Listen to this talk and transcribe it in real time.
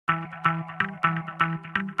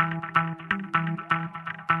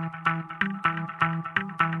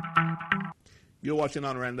You're watching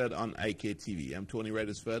Unrendered on IKTV. I'm Tony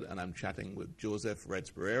Regisford, and I'm chatting with Joseph Reds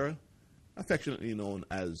Perreira, affectionately known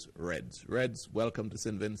as Reds. Reds, welcome to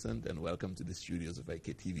St. Vincent, and welcome to the studios of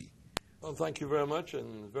IKTV. Well, thank you very much,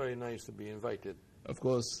 and very nice to be invited. Of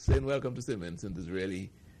course, saying welcome to St. Vincent is really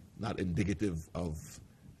not indicative of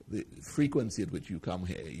the frequency at which you come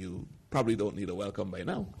here. You probably don't need a welcome by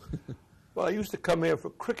now. Well, I used to come here for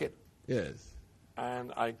cricket. Yes.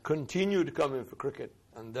 And I continue to come here for cricket.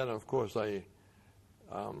 And then, of course, I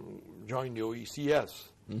joined the OECS.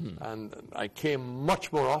 Mm-hmm. And I came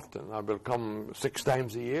much more often. I will come 6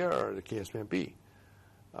 times a year, or the case may be.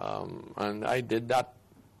 And I did that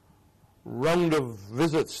round of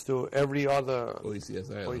visits to every other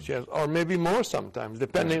OECS, or maybe more sometimes,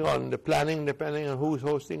 depending on the planning, depending on who's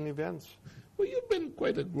hosting events. Well, you've been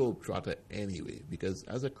quite a globetrotter anyway, because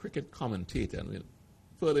as a cricket commentator, and we'll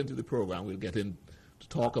further into the program, we'll get in to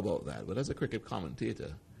talk about that, but as a cricket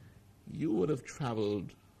commentator, you would have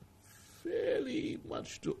traveled fairly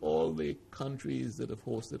much to all the countries that have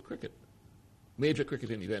hosted cricket, major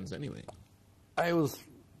cricketing events anyway. I was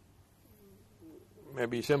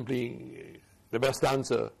maybe simply the best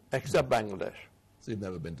answer, except Bangladesh. So you've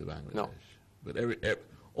never been to Bangladesh? No. But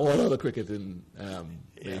all other cricketing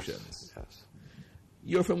nations. Yes.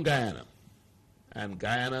 You're from Guyana, and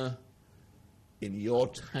Guyana, in your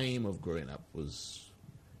time of growing up,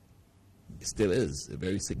 still is a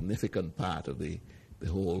very significant part of the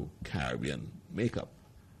whole Caribbean makeup.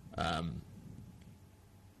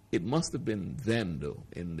 It must have been then, though,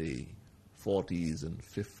 in the 40s and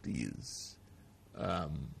 50s, a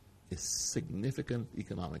significant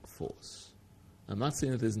economic force. I'm not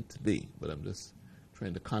saying it isn't today, but I'm just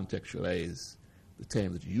trying to contextualize the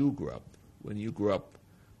time that you grew up. When you grew up,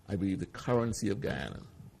 I believe the currency of Guyana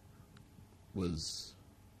was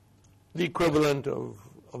the equivalent of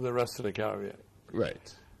the rest of the Caribbean.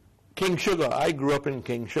 Right. King Sugar. I grew up in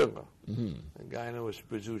King Sugar. Mm-hmm. And Guyana was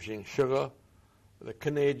producing sugar. The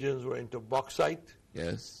Canadians were into bauxite.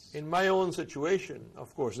 Yes. In my own situation,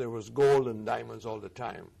 of course, there was gold and diamonds all the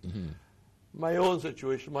time. Mm-hmm. My own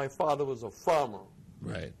situation, my father was a farmer.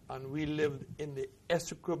 Right. And we lived in the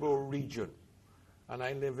Essequibo region. And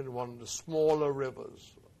I live in one of the smaller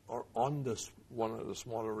rivers, or on one of the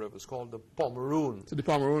smaller rivers, called the Pomeroon. So the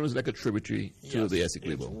Pomeroon is like a tributary to the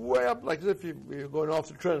Essequibo. It's way up, like as if you're going off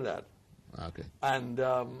to Trinidad. Okay. And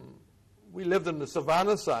we lived on the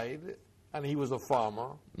Savannah side, and he was a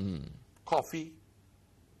farmer. Mm. Coffee,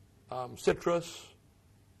 citrus,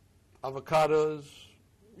 avocados,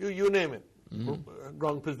 you name it. Mm-hmm.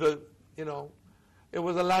 It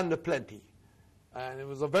was a land of plenty. And it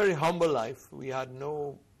was a very humble life. We had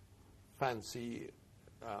no fancy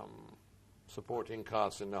supporting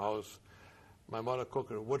costs in the house. My mother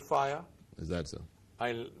cooked a wood fire. Is that so?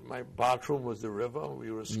 My bathroom was the river.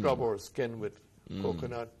 We would scrub our skin with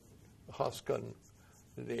coconut husk, and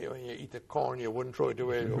when you eat the corn, you wouldn't throw it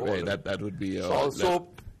away. Right, that would be salt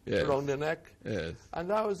soap yes. around the neck. Yes. And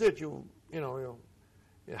that was it. You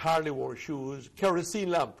hardly wore shoes. Kerosene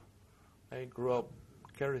lamp. I grew up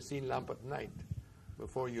kerosene lamp at night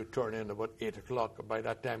before you turn in about 8 o'clock. By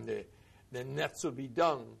that time, the nets would be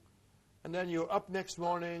done. And then you're up next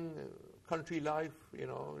morning, country life, you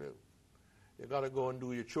got to go and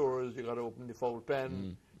do your chores. You got to open the fowl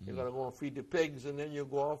pen. You got to go and feed the pigs, and then you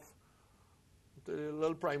go off to a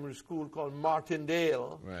little primary school called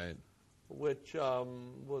Martindale, right, which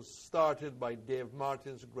was started by Dave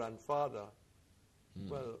Martin's grandfather.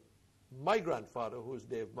 Well, my grandfather, who was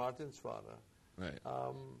Dave Martin's father. Right.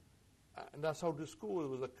 And that's how the school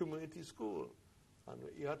was, a community school. And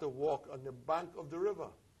you had to walk on the bank of the river.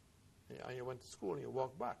 And you went to school and you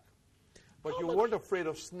walked back. But you weren't afraid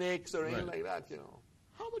of snakes or anything like that,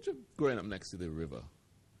 How much of growing up next to the river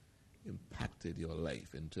impacted your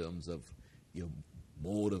life in terms of your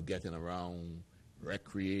mode of getting around,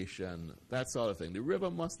 recreation, that sort of thing? The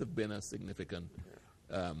river must have been a significant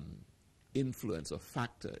influence or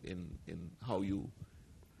factor in how you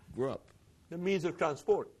grew up. The means of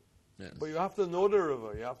transport. Yes. But you have to know the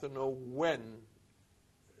river. You have to know when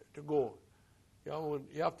to go. You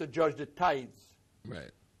have to judge the tides. Right.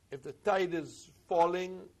 If the tide is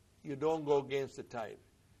falling, you don't go against the tide.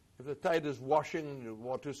 If the tide is washing, the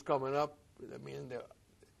water's coming up, I mean the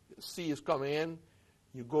sea is coming in,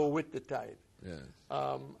 you go with the tide. Yes.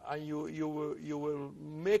 And you will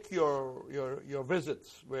make your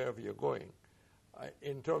visits wherever you're going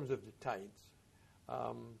in terms of the tides.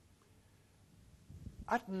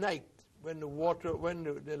 At night, when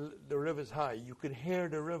the river's high, you can hear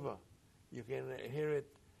the river. You can hear it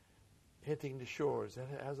hitting the shores. It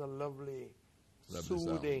has a lovely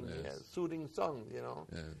soothing, sound, yes. soothing song,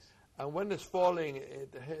 Yes. And when it's falling,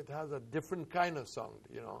 it has a different kind of sound,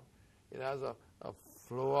 you know. It has a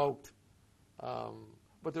flow out.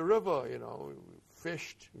 But the river, you know, we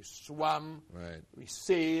fished, we swam, Right. we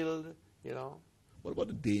sailed, you know. What about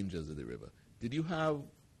the dangers of the river?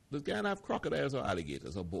 Does Guyana have crocodiles or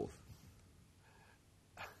alligators or both?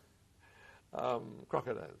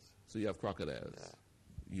 Crocodiles. So you have crocodiles. Yeah.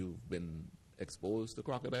 You've been exposed to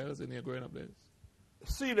crocodiles in your growing up days?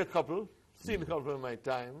 Seen a couple in my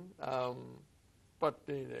time, but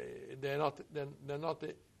they're not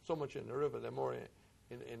so much in the river. They're more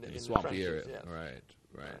in the swampy trenches, area. yes.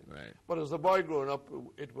 Right. But as a boy growing up,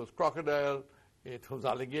 it was crocodile, it was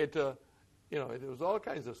alligator, you know, it was all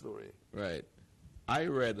kinds of story. Right. I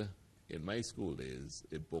read in my school days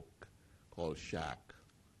a book called Shark.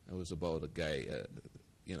 It was about a guy,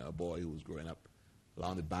 a boy who was growing up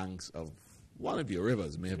along the banks of one of your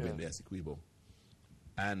rivers, may have been the Essequibo.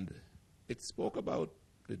 And it spoke about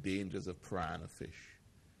the dangers of piranha fish.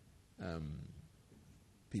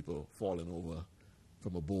 People falling over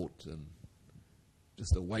from a boat and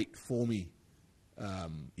just a white foamy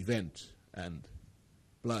event and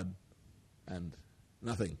blood and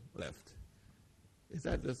nothing left. Is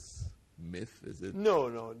that just myth? Is it?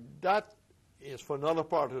 No. That is for another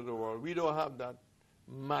part of the world. We don't have that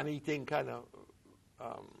man-eating kind of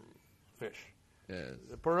fish. Yes.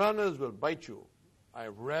 The piranhas will bite you.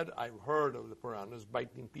 I've heard of the piranhas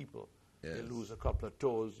biting people. Yes. They lose a couple of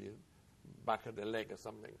toes, back of the leg or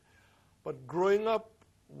something. But growing up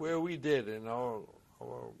where we did, in our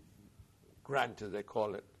grant, as they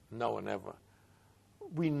call it, now and ever,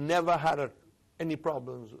 we never had any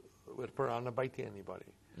problems with piranha biting anybody.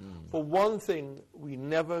 For one thing, we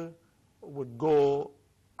never would go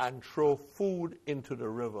and throw food into the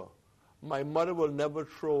river. My mother will never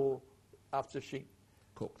throw, after she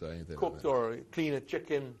Cooked or anything? cooked or clean a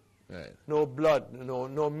chicken, Right. no blood,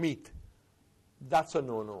 no meat. That's a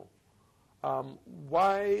no-no.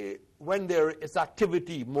 Why, when there is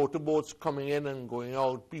activity, motorboats coming in and going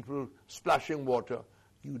out, people splashing water,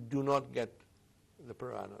 you do not get the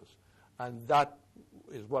piranhas. And that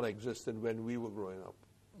is what existed when we were growing up.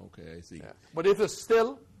 Okay, I see. Yeah. But if it's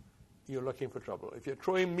still, you're looking for trouble. If you're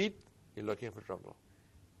throwing meat, you're looking for trouble.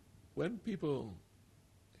 When people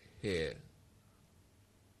hear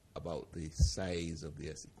about the size of the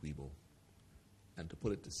Essequibo, and to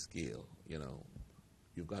put it to scale,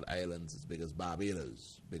 you've got islands as big as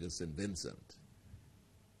Barbados, big as St. Vincent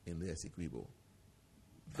in the Essequibo.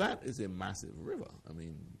 That is a massive river. I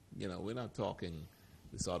mean, we're not talking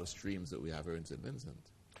the sort of streams that we have here in St. Vincent.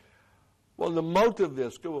 Well, the mouth of the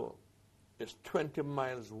Essequibo is 20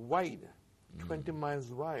 miles wide. 20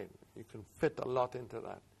 miles wide. You can fit a lot into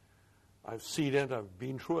that. I've seen it. I've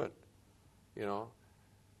been through it.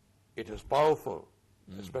 It is powerful,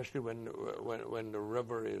 especially when the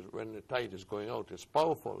river when the tide is going out. It's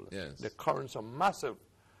powerful. Yes. The currents are massive.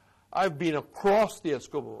 I've been across the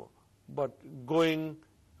Essequibo, but going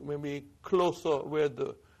maybe closer where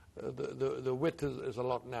the width is a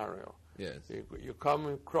lot narrower. Yes. You come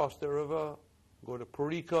across the river, go to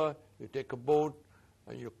Perreira, you take a boat,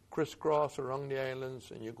 and you crisscross around the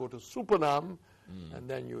islands, and you go to Supanam, and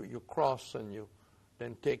then you cross, and you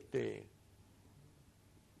then take the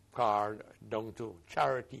car down to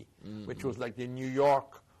Charity, which was like the New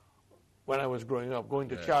York when I was growing up. Going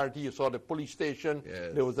to Charity, you saw the police station,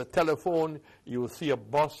 there was a telephone, you will see a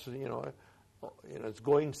bus, it's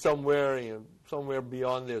going somewhere, somewhere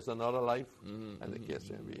beyond there's another life, and the case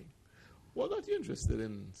may be. What got you interested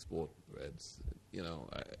in sport, Reds?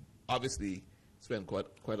 I obviously spent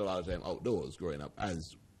quite a lot of time outdoors growing up,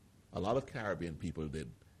 as a lot of Caribbean people did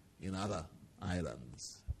in other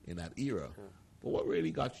islands in that era. Yeah. But what really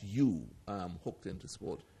got you hooked into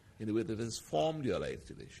sport in the way that has formed your life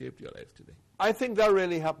today, shaped your life today? I think that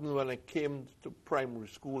really happened when I came to primary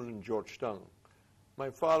school in Georgetown. My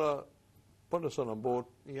father put us on a boat.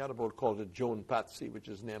 He had a boat called the Joan Patsy, which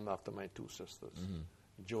is named after my two sisters,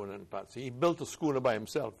 Joan and Patsy. He built a schooner by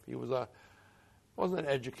himself. He wasn't an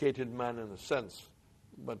educated man in a sense,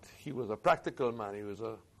 but he was a practical man. He was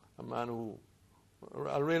a man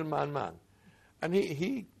a real man. And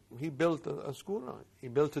he built a schooner. He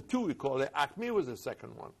built a two. He called it Acme was the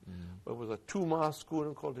second one. But it was a two-mast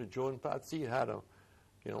schooner called the Joan Patsy. It had a,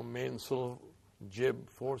 mainsail, jib,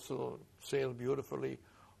 foresail, sailed beautifully,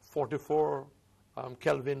 44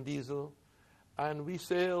 Kelvin diesel. And we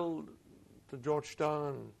sailed to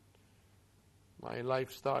Georgetown. My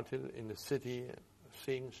life started in the city,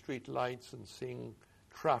 seeing street lights and seeing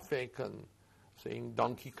traffic and seeing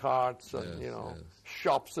donkey carts and,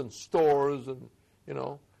 shops and stores and,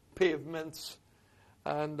 pavements.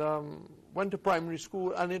 And went to primary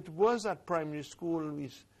school. And it was at primary school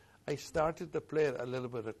I started to play a little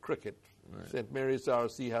bit of cricket. Right. St. Mary's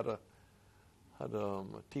RC had a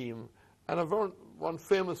team. And one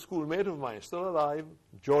famous schoolmate of mine, still alive,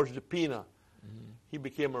 George DePina. He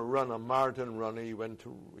became a runner, marathon runner. He went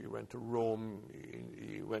to Rome.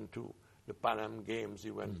 He went to the Pan Am Games.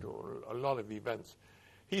 He went to a lot of events.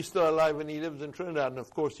 He's still alive and he lives in Trinidad. And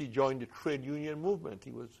of course, he joined the trade union movement.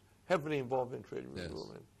 He was heavily involved in trade union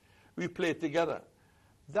movement. We played together.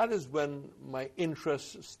 That is when my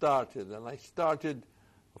interest started, and I started,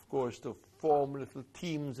 of course, to form little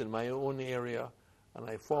teams in my own area, and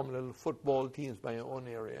I formed little football teams in my own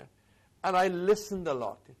area, and I listened a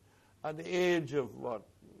lot. At the age of,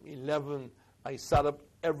 11, I sat up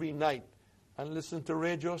every night and listened to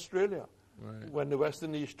Radio Australia. Right. When the West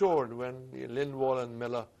Indies toured, when Lindwall and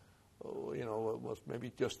Miller, was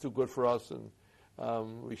maybe just too good for us, and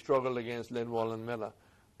we struggled against Lindwall and Miller.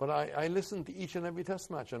 But I listened to each and every test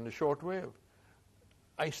match on the shortwave.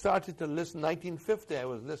 I started to listen, 1950, I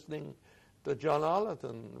was listening to John Arlott,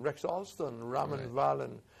 Rex Alston, Raman Val,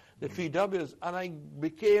 and the 3 Ws, and I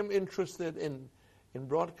became interested in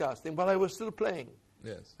broadcasting, but I was still playing.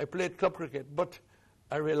 Yes. I played club cricket, but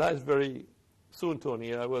I realized very soon,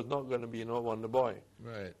 Tony, I was not going to be no wonder boy.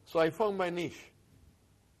 Right. So I found my niche,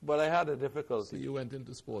 but I had a difficulty. So you went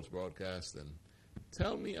into sports broadcasting.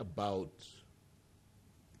 Tell me about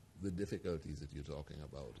the difficulties that you're talking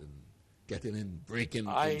about in getting in, breaking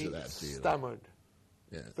into that field. I stammered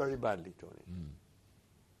Yes. very badly, Tony.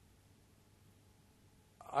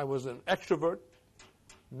 I was an extrovert.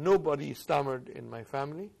 Nobody stammered in my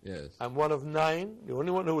family. Yes. I'm one of 9, the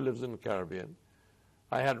only one who lives in the Caribbean.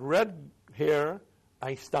 I had red hair.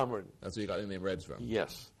 I stammered. That's where you got the name Reds from?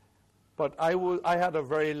 Yes. But I had a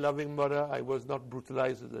very loving mother. I was not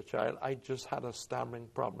brutalized as a child. I just had a stammering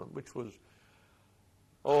problem, which was,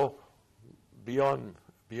 beyond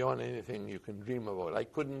anything you can dream about. I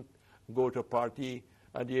couldn't go to a party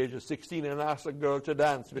at the age of 16 and ask a girl to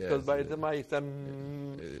dance because by the time I said,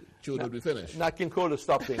 tune would be finished. Nat King Cole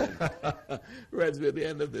stopped singing. Reds, we're at the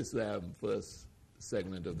end of this first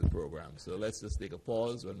segment of the program. So let's just take a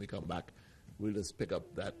pause. When we come back, we'll just pick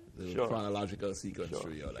up that chronological sequence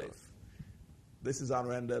through your life. This is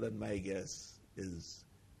Unrendered, and my guest is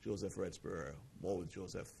Joseph Reds Perreira. More with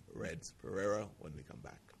Joseph Reds Perreira when we come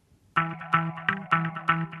back.